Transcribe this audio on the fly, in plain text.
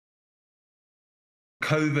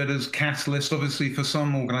COVID as catalyst? Obviously, for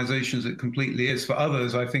some organizations, it completely is. For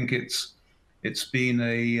others, I think it's been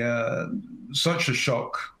such a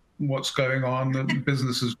shock what's going on. The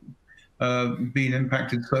business has been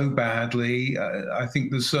impacted so badly. I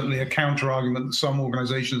think there's certainly a counter argument that some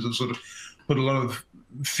organizations have sort of put a lot of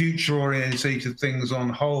future-oriented things on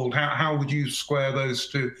hold. How would you square those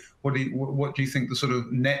two? What do you think the sort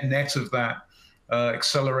of net of that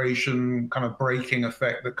acceleration, kind of braking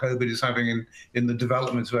effect that COVID is having in the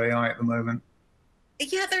development of AI at the moment?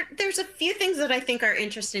 Yeah, there's a few things that I think are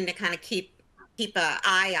interesting to kind of keep an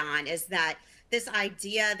eye on. Is that this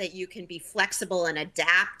idea that you can be flexible and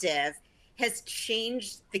adaptive has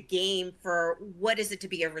changed the game for what is it to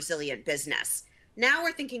be a resilient business. Now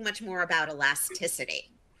we're thinking much more about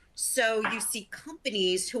elasticity. So you see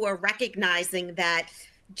companies who are recognizing that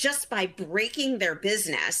just by breaking their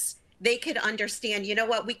business, they could understand, you know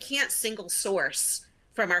what, we can't single source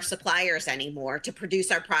from our suppliers anymore to produce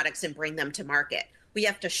our products and bring them to market. We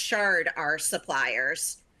have to shard our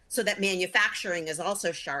suppliers so that manufacturing is also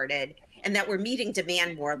sharded and that we're meeting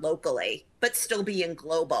demand more locally, but still being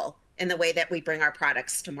global in the way that we bring our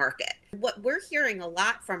products to market. What we're hearing a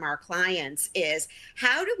lot from our clients is,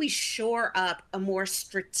 how do we shore up a more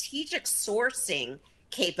strategic sourcing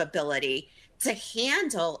capability to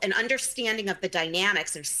handle an understanding of the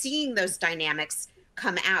dynamics or seeing those dynamics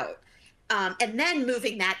come out? And then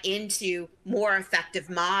moving that into more effective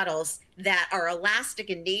models that are elastic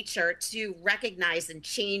in nature to recognize and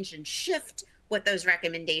change and shift what those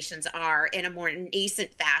recommendations are in a more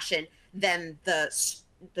nascent fashion than the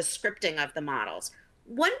scripting of the models.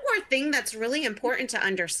 One more thing that's really important to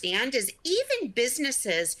understand is even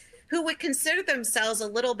businesses who would consider themselves a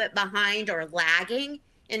little bit behind or lagging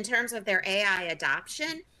in terms of their AI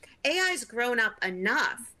adoption, AI has grown up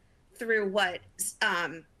enough through what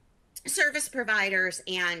service providers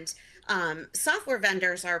and software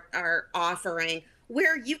vendors are offering,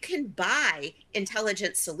 where you can buy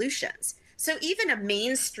intelligent solutions. So even a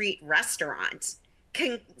Main Street restaurant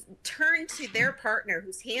can turn to their partner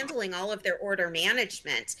who's handling all of their order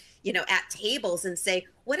management, at tables, and say,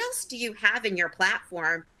 what else do you have in your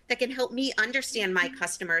platform that can help me understand my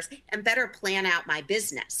customers and better plan out my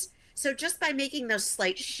business? So just by making those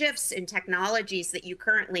slight shifts in technologies that you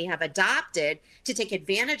currently have adopted to take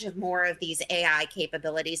advantage of more of these AI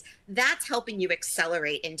capabilities, that's helping you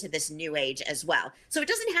accelerate into this new age as well. So it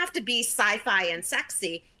doesn't have to be sci-fi and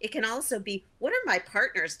sexy. It can also be, what are my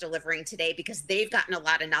partners delivering today? Because they've gotten a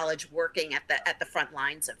lot of knowledge working at the front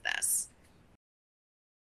lines of this.